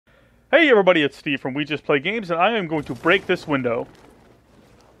Hey everybody, it's Steve from We Just Play Games, and I am going to break this window.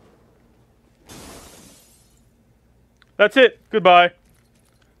 That's it. Goodbye.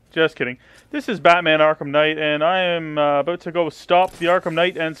 Just kidding. This is Batman Arkham Knight, and I am about to go stop the Arkham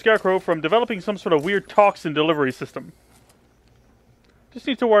Knight and Scarecrow from developing some sort of weird toxin delivery system. Just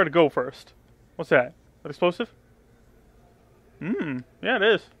need to know where to go first. What's that? That explosive? Yeah it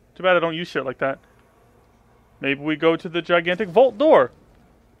is. Too bad I don't use shit like that. Maybe we go to the gigantic vault door.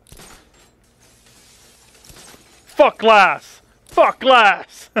 Fuck glass! Fuck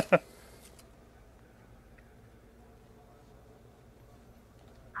glass!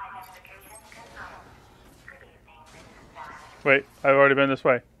 Wait, I've already been this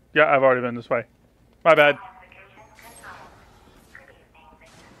way. Yeah, I've already been this way. My bad.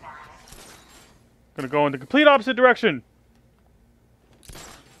 Gonna go in the complete opposite direction.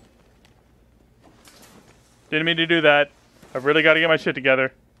 Didn't mean to do that. I've really got to get my shit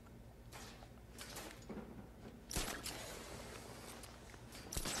together.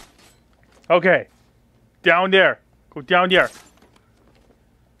 Okay. Down there. Go down there.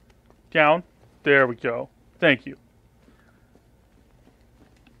 Down. There we go. Thank you.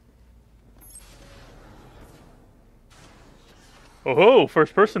 Oh,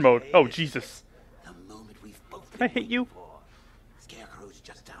 first person mode. Oh, Jesus. The moment we've both Can I hit you? Scarecrow's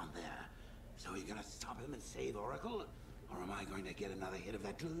just down there. So are you gonna stop him and save Oracle? Or am I going to get another hit of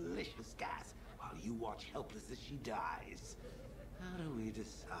that delicious gas while you watch helpless as she dies? How do we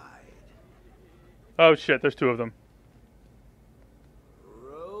decide? Oh shit, there's two of them.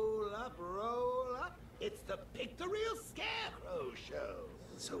 Roll up. It's the Pick the Real Scarecrow show.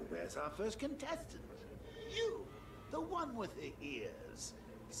 So where's our first contestant? You, the one with the ears.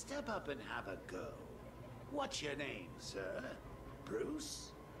 Step up and have a go. What's your name, sir?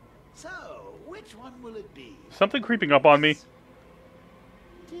 Bruce? So, which one will it be? Something creeping up on me.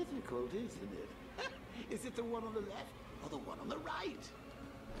 Difficult, isn't it? Is it the one on the left or the one on the right?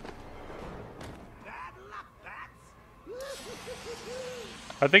 Bad luck, bats.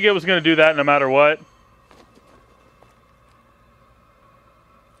 I think it was going to do that no matter what.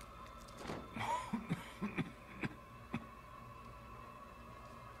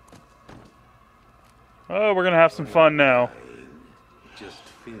 Oh, we're going to have some fun now. It just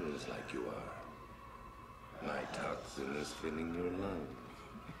feels like you are. My toxin is filling your lungs,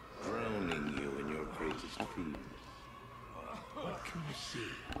 drowning you in your greatest fears. What can you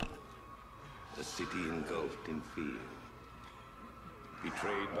see? A city engulfed in fear.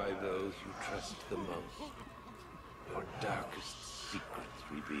 Betrayed by those you trust the most. Your darkest secrets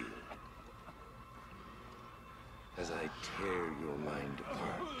revealed. As I tear your mind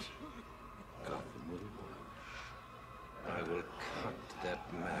apart, Gotham will watch. I will cut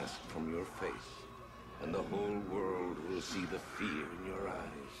that mask from your face, and the whole world will see the fear in your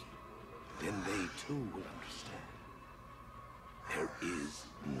eyes. Then they too will understand. There is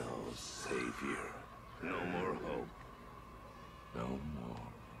no savior, no more hope, no more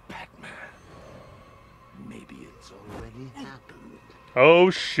Batman. Maybe it's already happened. Oh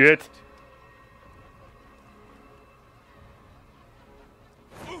shit.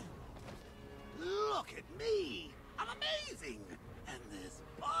 Look at me! I'm amazing! And this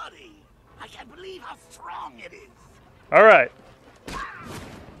body! I can't believe how strong it is! Alright.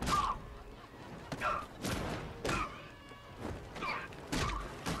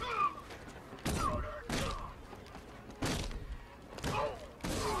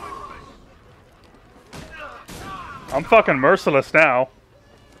 I'm fucking merciless now.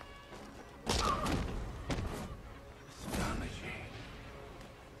 Astonishing.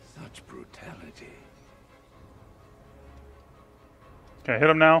 Such brutality. Can I hit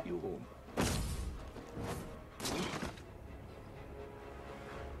him now? You won't.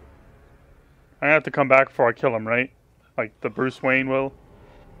 I have to come back before I kill him, right? Like the Bruce Wayne will.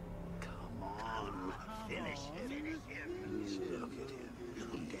 Come on, finish him. Look at him. He's no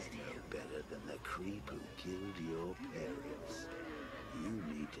better than the creep who killed your parents. You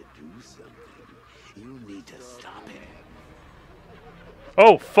need to do something. You need to stop him.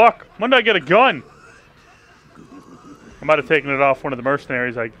 Oh fuck! When did I get a gun? I might have taken it off one of the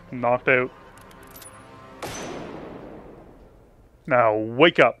mercenaries I knocked out. Now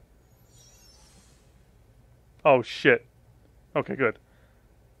wake up. Oh shit. Okay, good.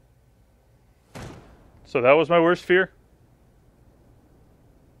 So that was my worst fear?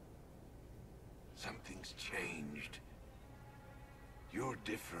 Something's changed. You're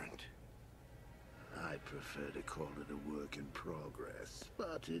different. I prefer to call it a work in progress,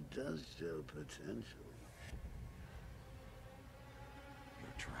 but it does show potential.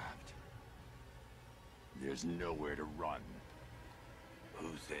 You're trapped. There's nowhere to run. Who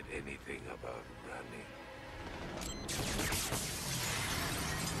said anything about running?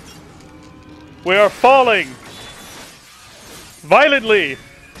 We are falling! Violently!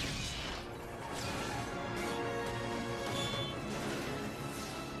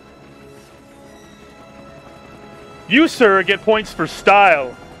 You, sir, get points for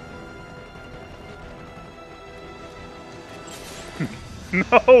style.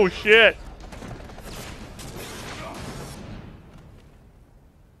 No shit!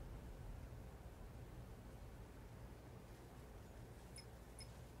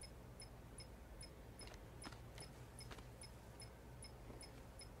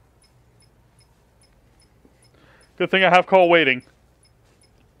 Good thing I have call waiting.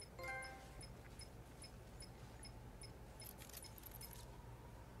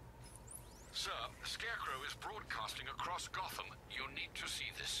 Sir, Scarecrow is broadcasting across Gotham. You need to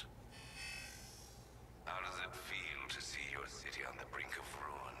see this. How does it feel to see your city on the brink of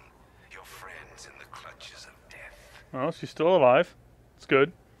ruin? Your friends in the clutches of death? Oh, she's still alive. It's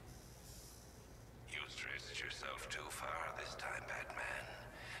good. You stretched yourself too far this time, Batman.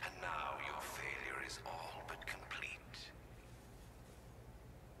 And now your failure is all but complete.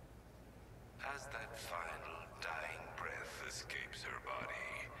 As that final dying breath escapes her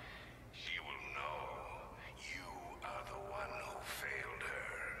body, she will know you are the one who failed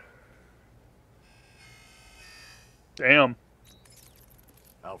her. Damn.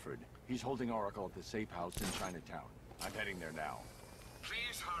 Alfred, he's holding Oracle at the safe house in Chinatown. I'm heading there now.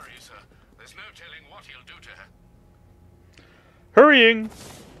 Please hurry, sir. There's no telling what he'll do to her. Hurrying!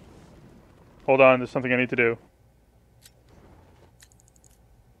 Hold on, there's something I need to do.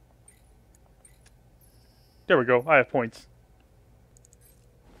 There we go, I have points.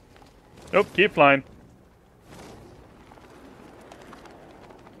 Nope, keep flying.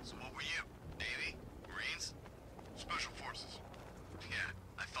 So what were you? Navy? Marines? Special Forces? Yeah,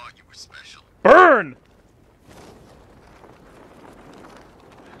 I thought you were special. Burn!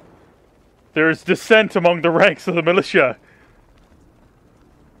 There is dissent among the ranks of the militia.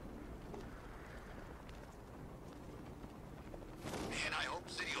 Man, I hope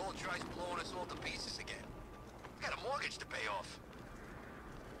City Hall tries blowing us all to pieces again. I got a mortgage to pay off.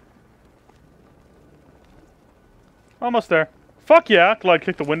 Almost there. Fuck yeah, glide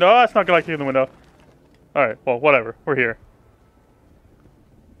kick the window. Oh, that's not glide kick the window. Alright, well, whatever. We're here.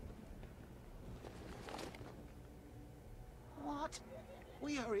 What?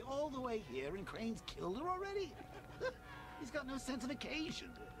 We hurry all the way here and Crane's killed her already? He's got no sense of occasion.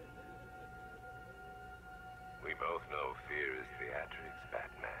 We both know fear is theatrics,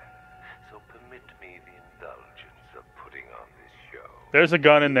 Batman. So permit me the indulgence of putting on this show. There's a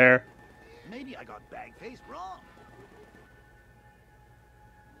gun in there. Maybe I got bag-faced wrong.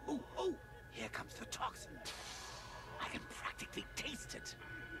 Oh, oh! Here comes the toxin. I can practically taste it.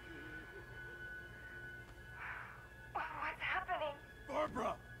 What's happening?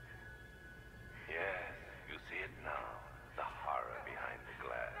 Barbara! Yes, you see it now. The horror behind the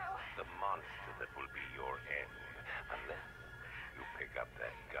glass. The monster that will be your end. Unless you pick up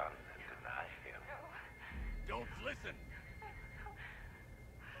that gun and deny him. Don't listen!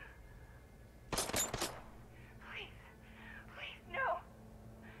 Please, please, no.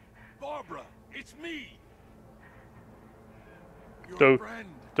 Barbara, it's me! Your Don't, friend!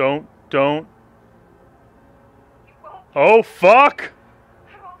 don't. You won't. Oh, fuck!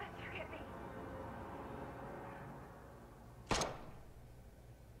 I won't let you get me.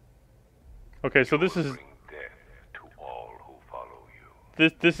 Okay, so this is Bring death to all who follow you.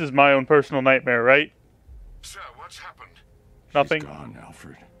 this is my own personal nightmare, right? Sir, what's happened? Nothing. She's gone,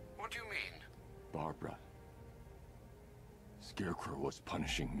 Alfred. What do you mean? Barbara. Scarecrow was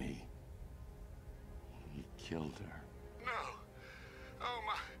punishing me. He killed her. No. Oh,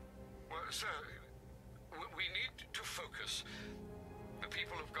 my... Well, sir, we need to focus. The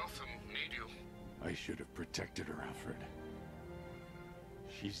people of Gotham need you. I should have protected her, Alfred.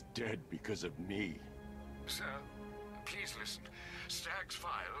 She's dead because of me. Sir, please listen. Stagg's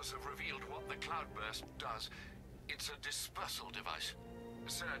files have revealed what the cloudburst does. It's a dispersal device.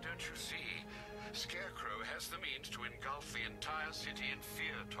 Sir, don't you see? Scarecrow has the means to engulf the entire city in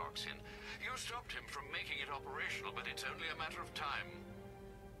fear toxin. You stopped him from making it operational, but it's only a matter of time.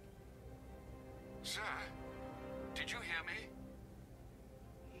 Sir, did you hear me?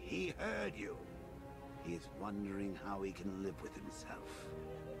 He heard you. He's wondering how he can live with himself.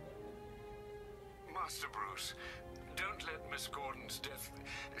 Master Bruce, don't let Miss Gordon's death...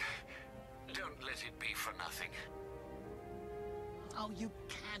 Don't let it be for nothing. Oh, you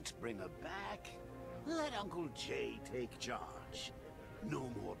can't bring her back. Let Uncle Jay take charge. No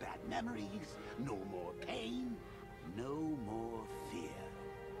more bad memories, no more pain, no more fear.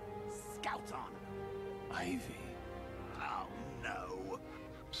 Ivy. Oh, no.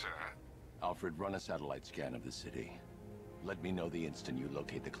 Sir? Alfred, run a satellite scan of the city. Let me know the instant you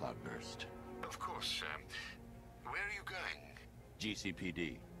locate the cloudburst. Of course, sir. Where are you going?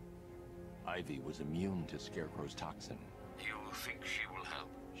 GCPD. Ivy was immune to Scarecrow's toxin. You think she will help?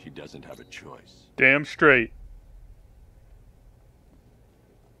 She doesn't have a choice. Damn straight.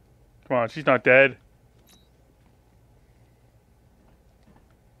 Come on, she's not dead.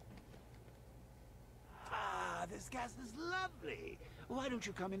 Ah, this castle's lovely. Why don't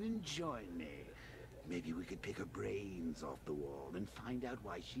you come in and join me? Maybe we could pick her brains off the wall and find out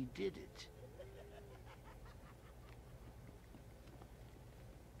why she did it.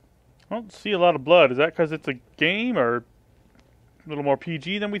 I don't see a lot of blood. Is that because it's a game or a little more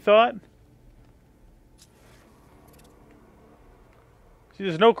PG than we thought? See,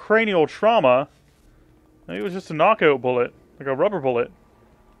 there's no cranial trauma. I think it was just a knockout bullet, like a rubber bullet.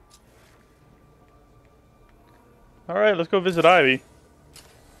 Alright, let's go visit Ivy.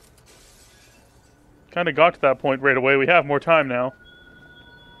 Kind of got to that point right away. We have more time now.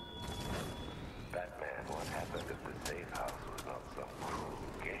 Batman, what happened at the safe house was not some cruel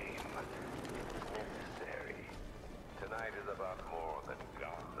game. It's necessary. Tonight is about more than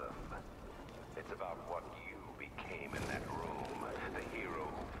Gotham. It's about what you became in that room. The hero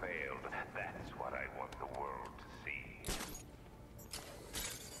who failed. That's what I want the world to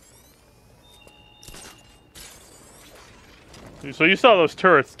see. So you saw those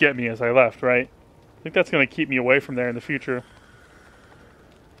turrets get me as I left, right? I think that's going to keep me away from there in the future.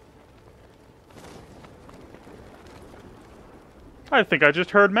 I think I just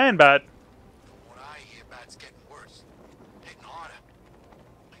heard Man-Bat. What I hear, Bat's getting worse. Hitting harder.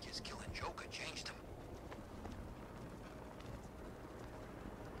 I guess killing Joker changed him.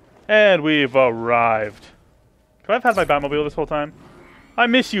 And we've arrived. Could I have had my Batmobile this whole time? I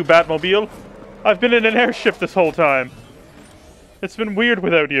miss you, Batmobile. I've been in an airship this whole time. It's been weird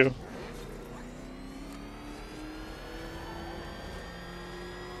without you.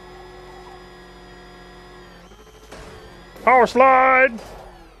 Power slide!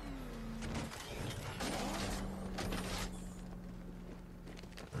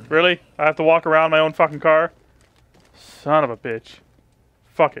 Really? I have to walk around my own fucking car? Son of a bitch.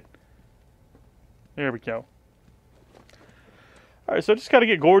 Fuck it. There we go. Alright, so I just gotta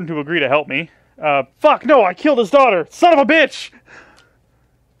get Gordon to agree to help me. Fuck, no, I killed his daughter! Son of a bitch!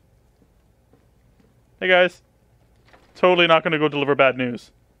 Hey guys. Totally not gonna go deliver bad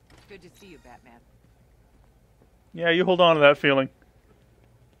news. Good to see you, Batman. Yeah, you hold on to that feeling.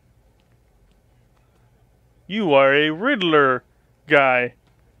 You are a Riddler guy.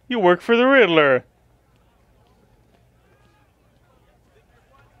 You work for the Riddler.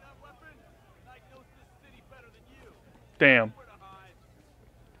 Damn.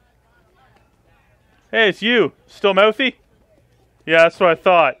 Hey, it's you. Still mouthy? Yeah, that's what I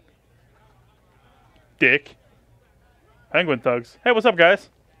thought. Dick. Penguin thugs. Hey, what's up, guys?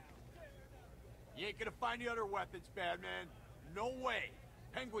 You ain't gonna find the other weapons, Batman. No way.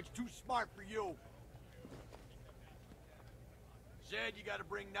 Penguin's too smart for you. Said you gotta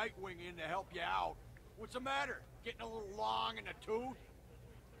bring Nightwing in to help you out. What's the matter? Getting a little long in the tooth?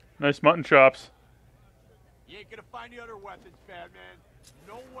 Nice mutton chops. You ain't gonna find the other weapons, Batman.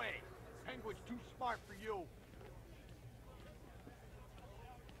 No way. Penguin's too smart for you.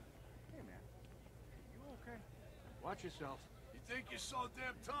 Hey, man. You okay? Watch yourself. You think you're so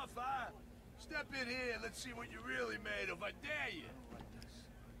damn tough, huh? Step in here and let's see what you're really made of. I dare you.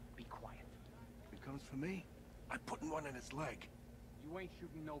 Be quiet. If it comes for me, I'm putting one in his leg. You ain't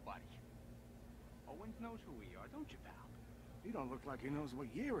shooting nobody. Owens knows who we are, don't you, pal? He don't look like he knows what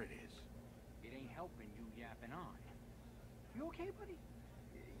year it is. It ain't helping you yapping on. You okay, buddy?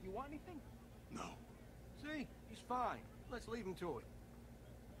 You want anything? No. See? He's fine. Let's leave him to it.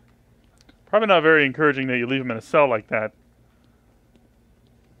 Probably not very encouraging that you leave him in a cell like that.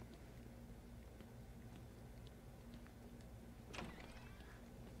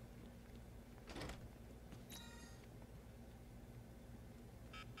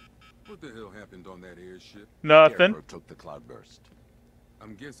 What the hell happened on that airship? Nothing. Scarecrow took the cloudburst.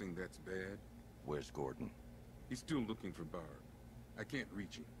 I'm guessing that's bad. Where's Gordon? He's still looking for Barb. I can't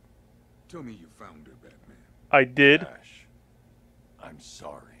reach him. Tell me you found her, Batman. I did. Ash, I'm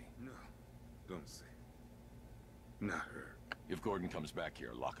sorry. No, don't say. Not her. If Gordon comes back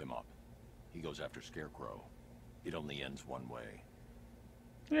here, lock him up. He goes after Scarecrow. It only ends one way.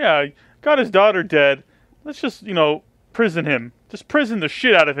 Yeah, got his daughter dead. Let's just, you know, prison him. Just prison the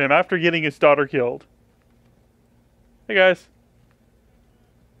shit out of him after getting his daughter killed. Hey, guys.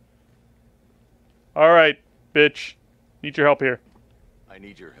 Alright, bitch. Need your help here. I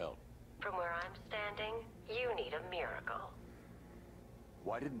need your help. From where I'm standing, you need a miracle.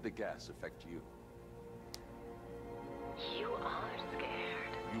 Why didn't the gas affect you? You are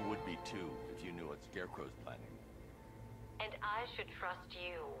scared. You would be too if you knew what Scarecrow's planning. And I should trust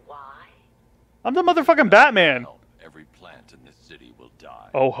you. Why? I'm the motherfucking Batman. Well, every plant in this city will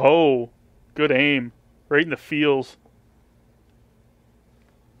die. Oh ho. Good aim. Right in the feels.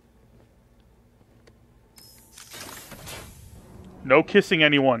 No kissing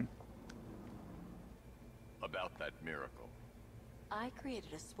anyone. About that miracle. I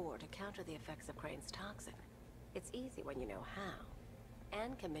created a spore to counter the effects of Crane's toxin. It's easy when you know how,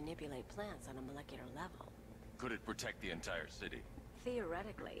 and can manipulate plants on a molecular level. Could it protect the entire city?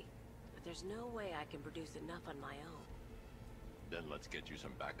 Theoretically, but there's no way I can produce enough on my own. Then let's get you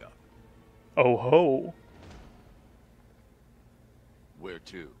some backup. Oh ho. Where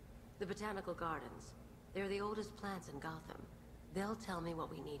to? The Botanical Gardens. They're the oldest plants in Gotham. They'll tell me what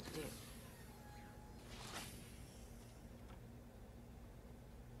we need to do.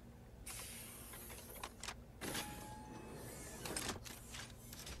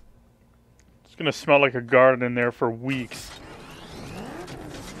 It's gonna smell like a garden in there for weeks.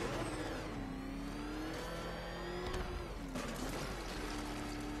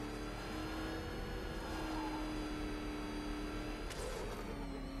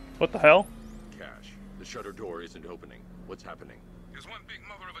 What the hell? Cash. The shutter door isn't opening. What's happening? There's one big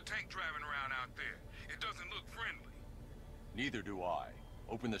mother of a tank driving around out there. It doesn't look friendly. Neither do I.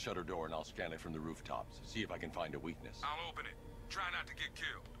 Open the shutter door and I'll scan it from the rooftops. See if I can find a weakness. I'll open it. Try not to get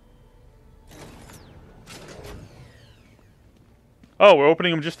killed. Oh, we're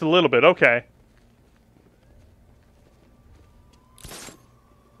opening them just a little bit. Okay.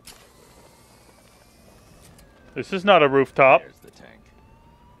 This is not a rooftop. There's the tank.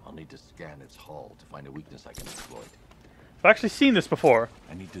 I'll need to scan its hull to find a weakness I can exploit. I've actually seen this before.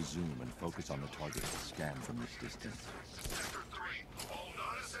 I need to zoom and focus on the target to scan from this distance. Sector 3, all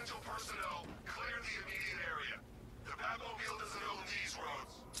non-essential personnel, clear the immediate area. The Batmobile doesn't own these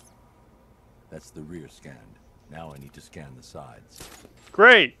roads. That's the rear scanned. Now I need to scan the sides.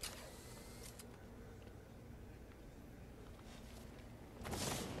 Great.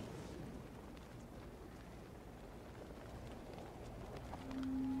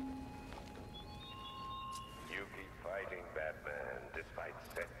 You keep fighting, Batman, despite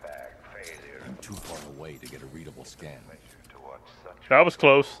setback, failure. I'm too far away to get a readable scan. To watch such That was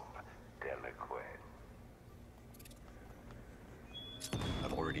close. delinquent.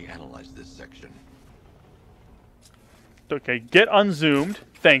 I've already analyzed this section. Okay, get unzoomed.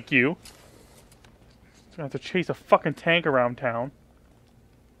 Thank you. I'm gonna have to chase a fucking tank around town.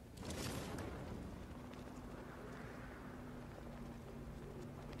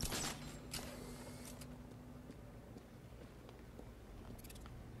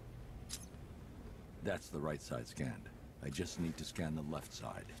 That's the right side scanned. I just need to scan the left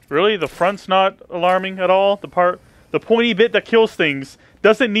side. Really? The front's not alarming at all? The pointy bit that kills things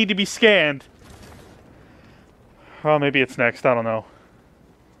doesn't need to be scanned. Oh, maybe it's next. I don't know.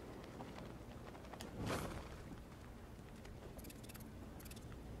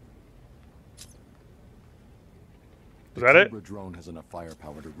 Is that it? The drone has enough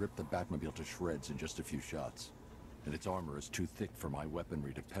firepower to rip the Batmobile to shreds in just a few shots. And its armor is too thick for my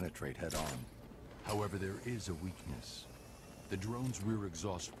weaponry to penetrate head-on. However, there is a weakness. The drone's rear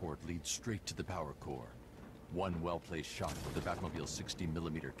exhaust port leads straight to the power core. One well-placed shot with the Batmobile's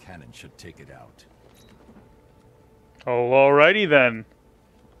 60mm cannon should take it out. Oh, alrighty then.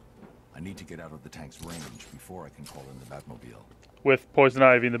 I need to get out of the tank's range before I can call in the Batmobile. With Poison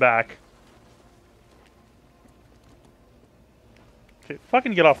Ivy in the back. Okay,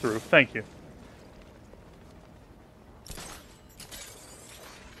 fucking get off the roof. Thank you.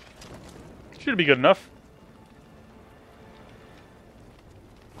 Should be good enough.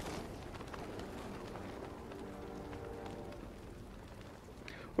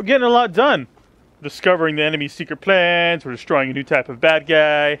 We're getting a lot done. Discovering the enemy's secret plans. We're destroying a new type of bad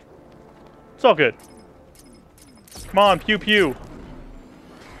guy. It's all good. Come on, pew pew.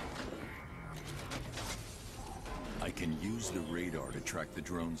 I can use the radar to track the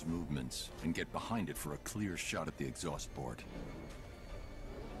drone's movements and get behind it for a clear shot at the exhaust port.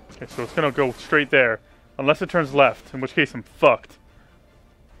 Okay, so it's gonna go straight there. Unless it turns left, in which case I'm fucked.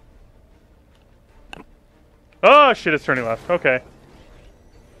 Oh shit, it's turning left. Okay.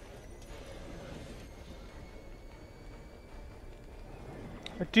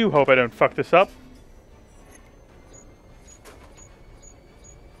 I do hope I don't fuck this up.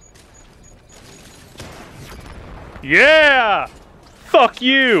 Yeah! Fuck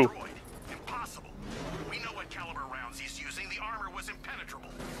you! Impossible. We know what caliber rounds he's using. The armor was impenetrable.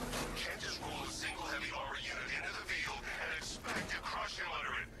 Can't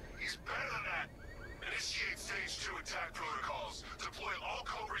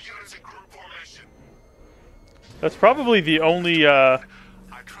That's probably the only, I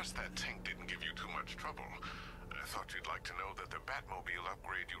trust that tank didn't give you too much trouble. I thought you'd like to know that the Batmobile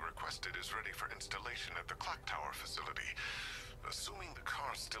upgrade you requested is ready for installation at the clock tower facility. Assuming the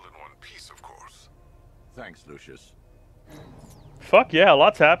car's still in one piece, of course. Thanks, Lucius. Fuck yeah,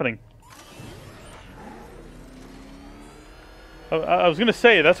 lots happening. I was gonna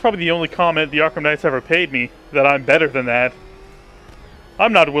say, that's probably the only comment the Arkham Knights ever paid me, that I'm better than that.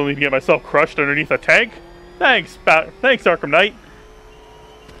 I'm not willing to get myself crushed underneath a tank. Thanks, thanks, Arkham Knight.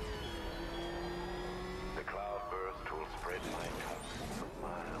 The cloudburst will spread my thousands of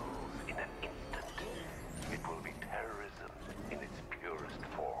miles in an instant. It will be terrorism in its purest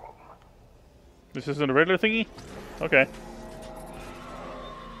form. This isn't a regular thingy? Okay.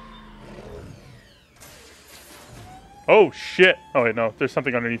 Oh, shit. Oh, wait, no. There's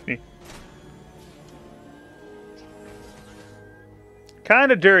something underneath me.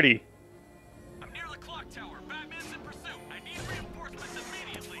 Kinda dirty. I'm near the clock tower. Batman's in pursuit. I need reinforcements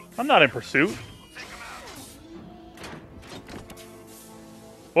immediately. I'm not in pursuit.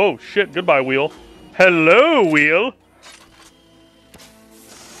 Whoa, shit. Goodbye, Wheel. Hello, Wheel.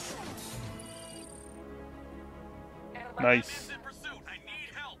 Nice. In pursuit. I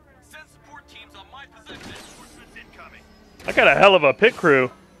need help. Send support teams on my position. Reinforcements incoming. I got a hell of a pit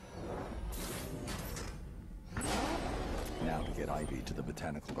crew. Now to get Ivy to the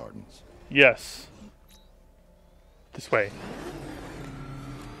botanical gardens. Yes. This way.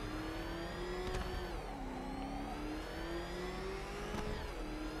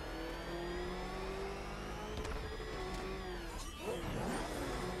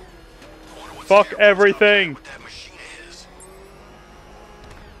 Fuck everything. What that machine is.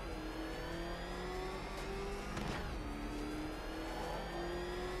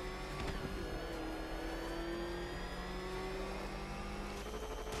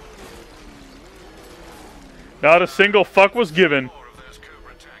 Not a single fuck was given. More of those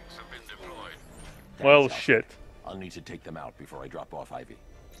Cobra tanks have been deployed. Well, shit. I'll need to take them out before I drop off Ivy.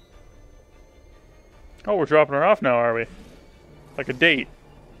 Oh, we're dropping her off now, are we? Like a date.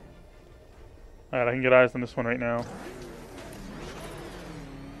 Alright, I can get eyes on this one right now.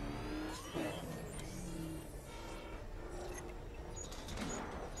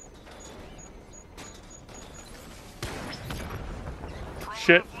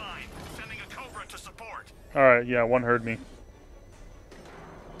 Shit. Sending a Cobra to support. Alright, yeah, one heard me.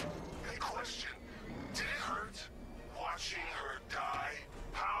 Hey, question. Did it hurt watching her die?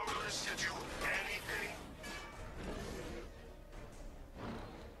 Powerless to do anything?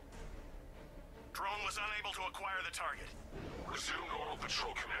 Drone was unable to acquire the target. Resume normal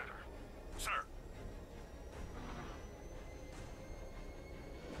patrol, Commander. Sir.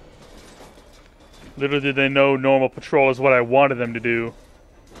 Little did they know normal patrol is what I wanted them to do.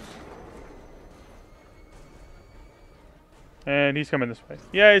 And he's coming this way.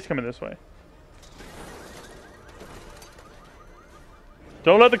 Yeah, he's coming this way.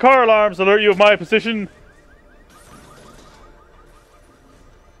 Don't let the car alarms alert you of my position.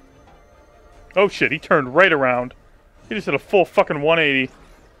 Oh shit, he turned right around. He just did a full fucking 180.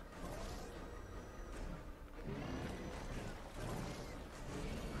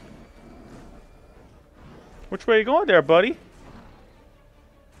 Which way are you going there, buddy? It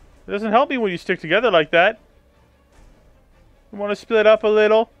doesn't help me when you stick together like that. You want to split up a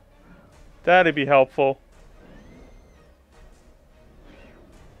little? That'd be helpful.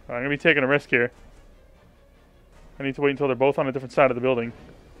 I'm going to be taking a risk here. I need to wait until they're both on a different side of the building.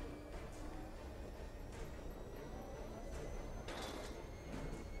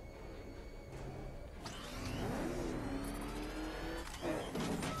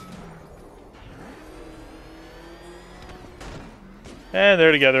 And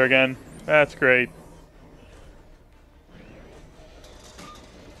they're together again. That's great.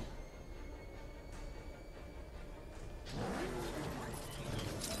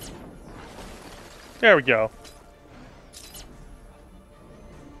 There we go.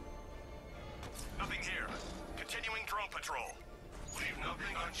 Nothing here. Continuing drone patrol. Leave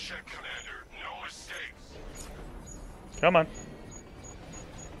nothing unchecked, Commander. No mistakes. Come on.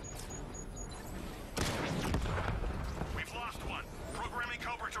 We've lost one. Programming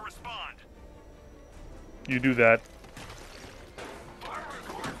Cobra to respond. You do that. Barbara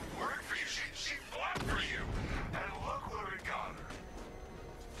Gordon worked for you. She fought for you. And look where it got her.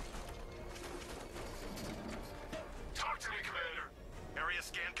 Talk to me, Commander. Area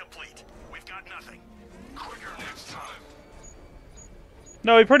scan complete. We've got nothing. Quicker next time.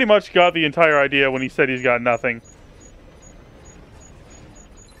 No, he pretty much got the entire idea when he said he's got nothing.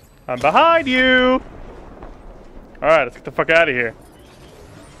 I'm behind you! Alright, let's get the fuck out of here.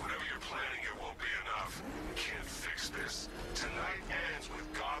 Whatever you're planning, it won't be enough. Can't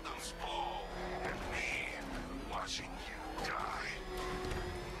watching you die.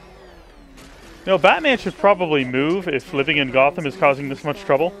 You know, Batman should probably move if living in Gotham is causing this much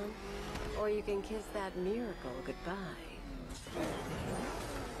trouble. Or you can kiss that miracle goodbye.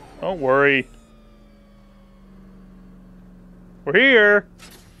 Don't worry. We're here!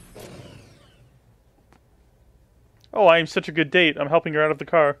 Oh, I am such a good date. I'm helping her out of the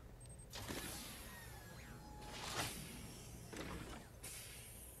car.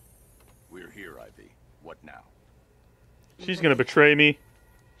 We're here, Ivy. What now? She's gonna betray me.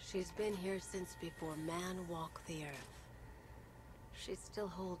 She's been here since before man walked the earth. She still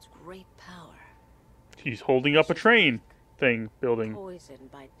holds great power. She's holding up a train thing building.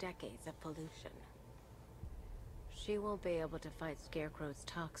 Poisoned by decades of pollution. She won't be able to fight Scarecrow's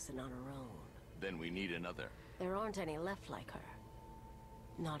toxin on her own. Then we need another. There aren't any left like her.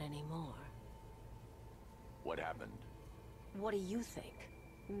 Not anymore. What happened? What do you think?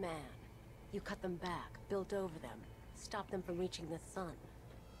 Man, you cut them back, built over them, stopped them from reaching the sun.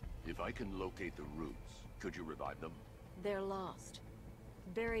 If I can locate the roots, could you revive them? They're lost.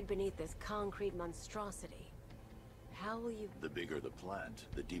 Buried beneath this concrete monstrosity. How will you... The bigger the plant,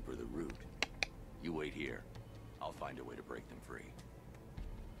 the deeper the root. You wait here. I'll find a way to break them free.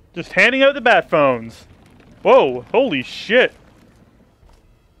 Just handing out the bat phones. Whoa, holy shit.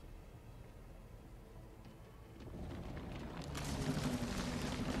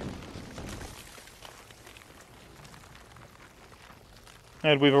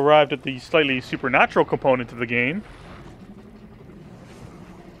 And we've arrived at the slightly supernatural component of the game.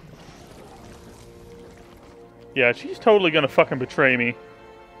 Yeah, she's totally gonna fucking betray me.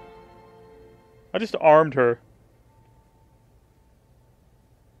 I just armed her.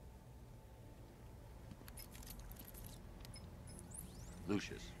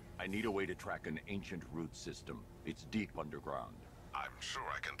 Lucius, I need a way to track an ancient root system. It's deep underground. I'm sure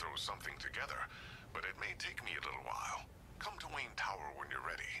I can throw something together, but it may take me a little while. Come to Wayne Tower when you're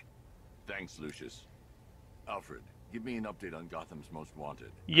ready. Thanks, Lucius. Alfred, give me an update on Gotham's Most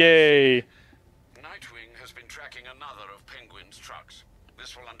Wanted. Yay. Nightwing has been tracking another of Penguin's trucks.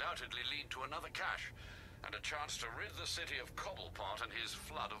 This will undoubtedly lead to another cache, and a chance to rid the city of Cobblepot and his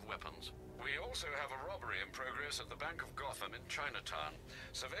flood of weapons. We also have a robbery in progress at the Bank of Gotham in Chinatown.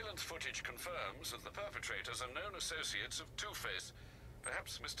 Surveillance footage confirms that the perpetrators are known associates of Two-Face.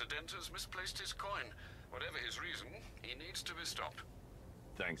 Perhaps Mr. Dent has misplaced his coin. Whatever his reason, he needs to be stopped.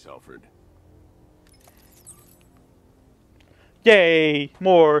 Thanks, Alfred. Yay,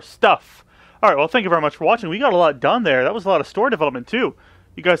 more stuff. Alright, well, thank you very much for watching. We got a lot done there. That was a lot of story development, too.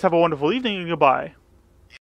 You guys have a wonderful evening, and goodbye.